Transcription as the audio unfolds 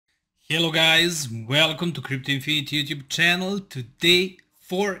Hello guys, welcome to Crypto Infinity YouTube channel. Today,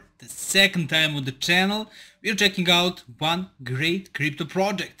 for the second time on the channel, we are checking out one great crypto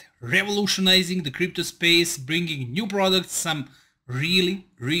project, revolutionizing the crypto space, bringing new products, some really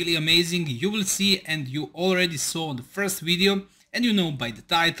amazing. You will see, and you already saw in the first video, and you know by the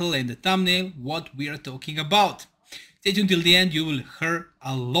title and the thumbnail what we are talking about. Stay tuned till the end, you will hear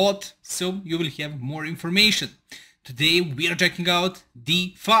a lot, so you will have more information. Today we are checking out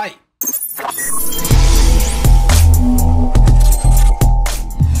DeFi.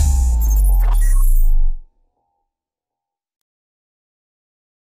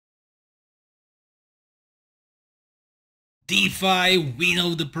 DeFi, we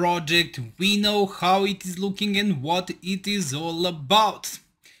know the project, we know how it is looking and what it is all about.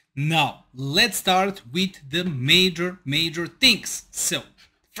 Now, let's start with the major things. So,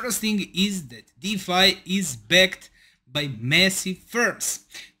 first thing is that DeFi is backed by massive firms.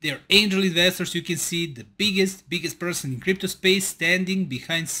 They are angel investors. You can see the biggest person in crypto space standing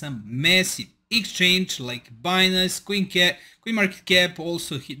behind some massive exchange like Binance, CoinMarketCap,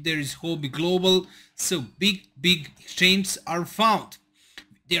 also there is Hobby Global. So big exchanges are found.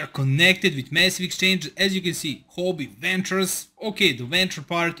 They are connected with massive exchanges, as you can see, Hobby Ventures. Okay, the venture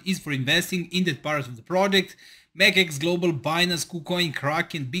part is for investing in that part of the project. MacX Global, Binance, KuCoin,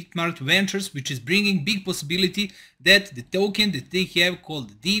 Kraken, BigMart Ventures, which is bringing big possibility that the token that they have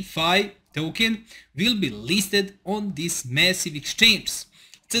called DeFi Token will be listed on this massive exchange.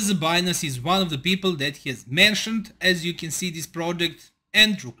 Trezor Binance is one of the people that he has mentioned. As you can see, this project,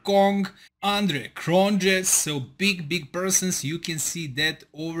 Andrew Kong, Andre Cronje, so big persons, you can see that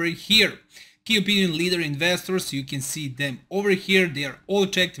over here. Key opinion leader investors, you can see them over here. They are all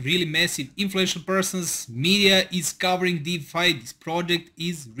checked, really massive influential persons. Media is covering DeFi. This project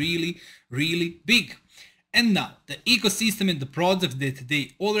is really big. And now the ecosystem and the products that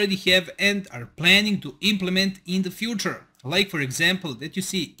they already have and are planning to implement in the future, like for example that you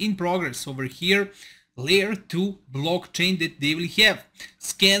see in progress over here, layer 2 blockchain that they will have,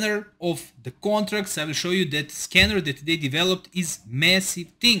 scanner of the contracts. I will show you that scanner that they developed is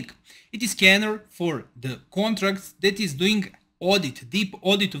massive thing. It is scanner for the contracts that is doing audit, deep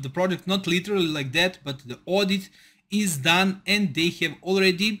audit of the project, not literally like that, but the audit is done, and they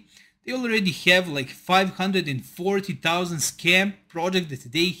already have like 540,000 scam projects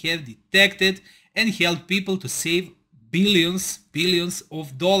that they have detected and help people to save billions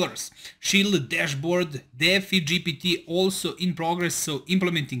of dollars. Shield dashboard, DeFi GPT also in progress, so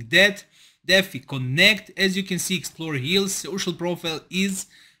implementing that. DeFi Connect, as you can see, explore Hills, social profile is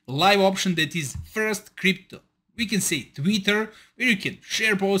live option that is first crypto, we can say Twitter, where you can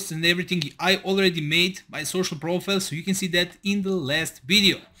share posts and everything. I already made my social profile, so you can see that in the last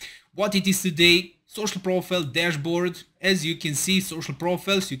video. What it is today, social profile dashboard, as you can see, social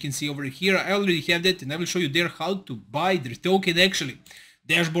profiles, you can see over here, I already have that, and I will show you there how to buy their token actually.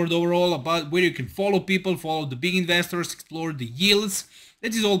 Dashboard overall, about where you can follow people, follow the big investors, explore the yields.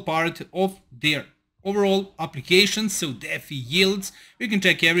 That is all part of their overall application. So DeFi yields, you can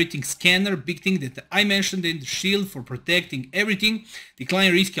check everything. Scanner, big thing that I mentioned, in the shield for protecting everything.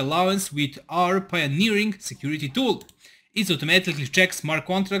 Decline risk allowance with our pioneering security tool. It automatically checks smart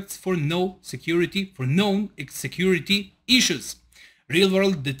contracts for known security issues. Real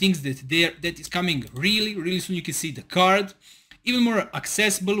world, the things that is coming really soon. You can see the card, even more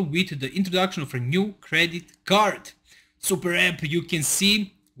accessible with the introduction of a new credit card. SUPERAPP, you can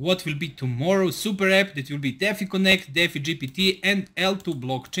see what will be tomorrow. SUPERAPP, that will be DeFi Connect, DeFi GPT and L2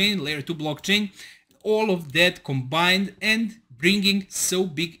 blockchain, layer 2 blockchain, all of that combined and bringing so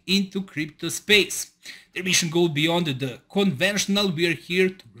big into crypto space. Their mission goes beyond the conventional. We are here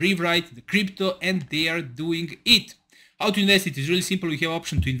to rewrite the crypto, and they are doing it. How to invest? It is really simple. We have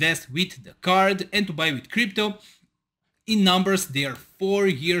option to invest with the card and to buy with crypto. In numbers, they are 4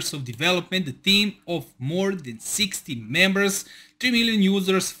 years of development, a team of more than 60 members, 3 million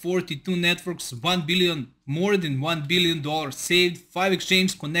users, 42 networks, more than $1 billion saved, 5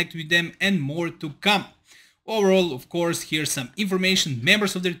 exchanges connect with them, and more to come. Overall, of course, here's some information.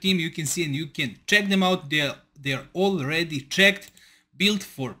 Members of their team, you can see and you can check them out. They are already checked, built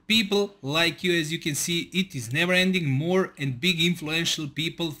for people like you. As you can see, it is never ending, more and big influential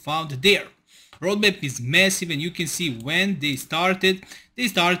people found there. Roadmap is massive, and you can see when they started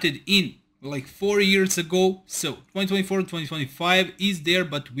in like 4 years ago. So 2024, 2025 is there,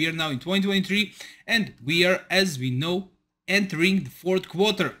 but we are now in 2023, and we are, as we know, entering the 4th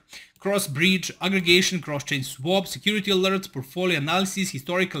quarter. Cross-bridge aggregation, cross-chain swap, security alerts, portfolio analysis,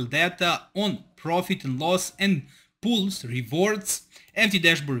 historical data on profit and loss, and pools, rewards, empty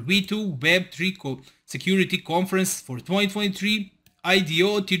dashboard V2, Web3 security conference for 2023,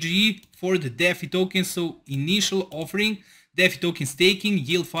 IDO TGE for the DEFI token. So initial offering, DEFI token staking,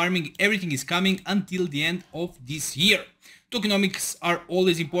 yield farming, everything is coming until the end of this year. Tokenomics are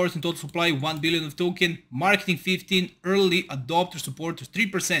always important. Total supply 1 billion of token, marketing 15, early adopter supporters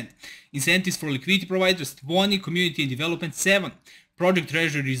 3%, incentives for liquidity providers 20, community and development 7, project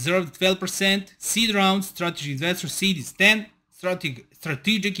treasury reserved 12%, seed rounds, strategic investors seed is 10,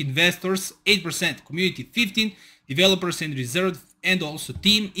 strategic investors 8%, community 15, developers and reserved, and also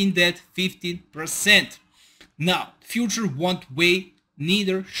team in that 15%. Now, future won't wait,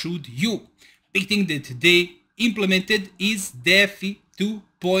 neither should you. Big thing that they implemented is DEFI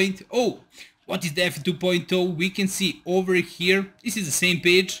 2.0. What is DEFI 2.0? We can see over here, this is the same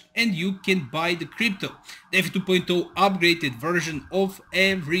page and you can buy the crypto. DEFI 2.0 upgraded version of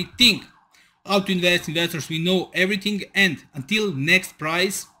everything. How to invest, investors, we know everything, and until next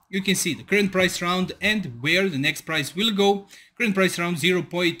price, you can see the current price round and where the next price will go. Current price round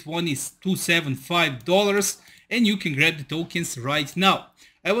 $0.275 and you can grab the tokens right now.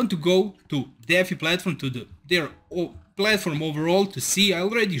 I want to go to DeFi platform, to their platform overall to see. I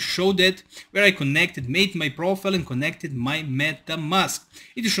already showed that where I made my profile and connected my MetaMask.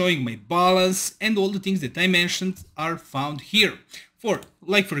 It is showing my balance and all the things that I mentioned are found here. For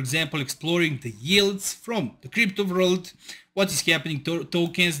example, exploring the yields from the crypto world, what is happening to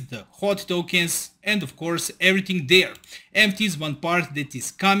tokens, the hot tokens, and of course everything there. NFT is one part that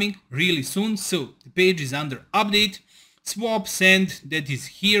is coming really soon, so the page is under update. Swap, send, that is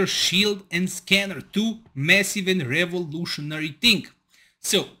here, shield and scanner, two massive and revolutionary thing.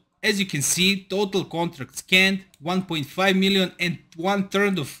 So as you can see, total contracts scanned 1.5 million and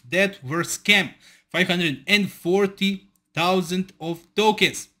 1/3 of that were scam, 540,000 of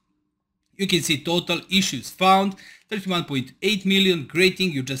tokens. You can see total issues found 31.8 million. Great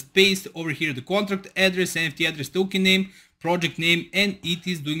thing, you just paste over here the contract address, NFT address, token name, project name, and it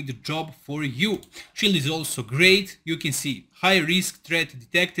is doing the job for you. Shield is also great. You can see high risk threat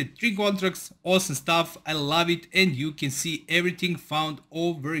detected, 3 contracts, awesome stuff. I love it, and you can see everything found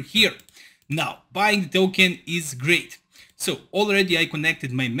over here. Now buying the token is great. So already I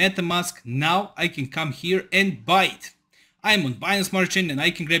connected my MetaMask. Now I can come here and buy it. I'm on Binance Smart Chain and I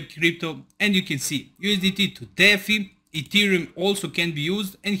can grab crypto, and you can see USDT to DeFi, Ethereum also can be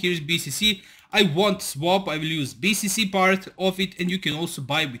used, and here's BCC. I won't swap, I will use BCC part of it, and you can also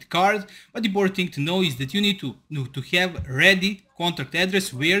buy with card. But the important thing to know is that you need to have ready contract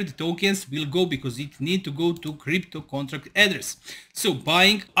address where the tokens will go, because it need to go to crypto contract address. So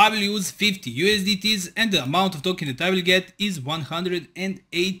buying, I will use 50 USDTs, and the amount of token that I will get is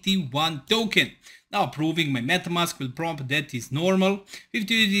 181 token. Now approving my MetaMask will prompt that is normal.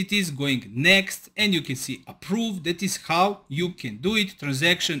 50 USDTs going next, and you can see approve. That is how you can do it.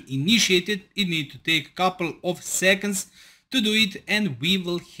 Transaction initiated. It needs to take a couple of seconds to do it, and we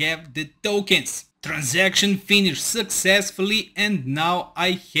will have the tokens. Transaction finished successfully, and now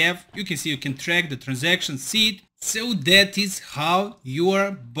I have, you can see, you can track the transaction seed. So that is how you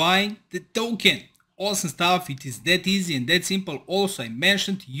are buying the token. Awesome stuff. It is that easy and that simple. Also, I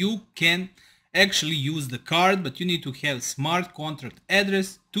mentioned you can actually use the card, but you need to have smart contract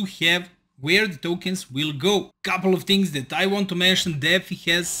address to have where the tokens will go. Couple of things that I want to mention. DeFi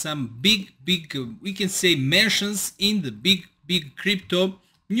has some big we can say mentions in the big crypto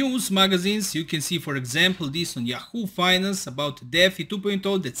news magazines. You can see, for example, this on Yahoo Finance about DeFi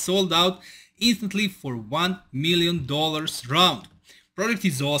 2.0 that sold out instantly for $1 million round. Product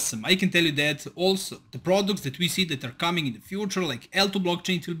is awesome. I can tell you that. Also, the products that we see that are coming in the future, like L2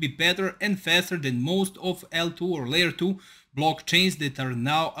 blockchain, will be better and faster than most of L2 or layer 2 blockchains that are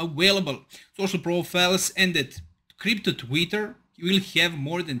now available. Social profiles, and that crypto Twitter will have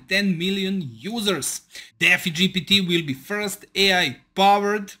more than 10 million users. DeFi GPT will be first AI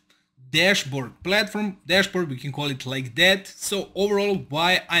powered dashboard platform. Dashboard, we can call it like that. So overall,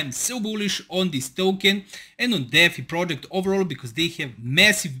 why I'm so bullish on this token and on DeFi project overall, because they have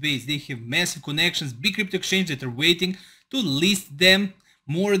massive base, they have massive connections, big crypto exchange that are waiting to list them.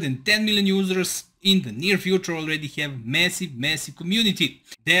 More than 10 million users in the near future, already have massive community.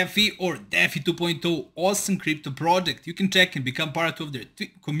 DeFi or DeFi 2.0, awesome crypto project. You can check and become part of their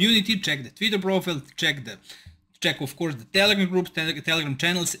community. Check the Twitter profile, check of course the Telegram groups, Telegram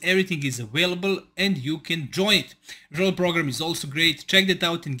channels, everything is available and you can join it. Referral program is also great. Check that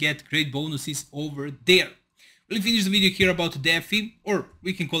out and get great bonuses over there. We'll finish the video here about DeFi, or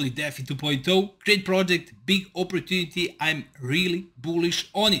we can call it DeFi 2.0. Great project, big opportunity. I'm really bullish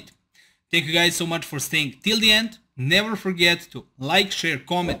on it. Thank you guys so much for staying till the end. Never forget to like, share,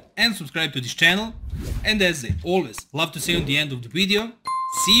 comment and subscribe to this channel. And as I always love to say on the end of the video,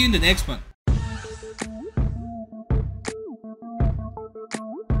 see you in the next one.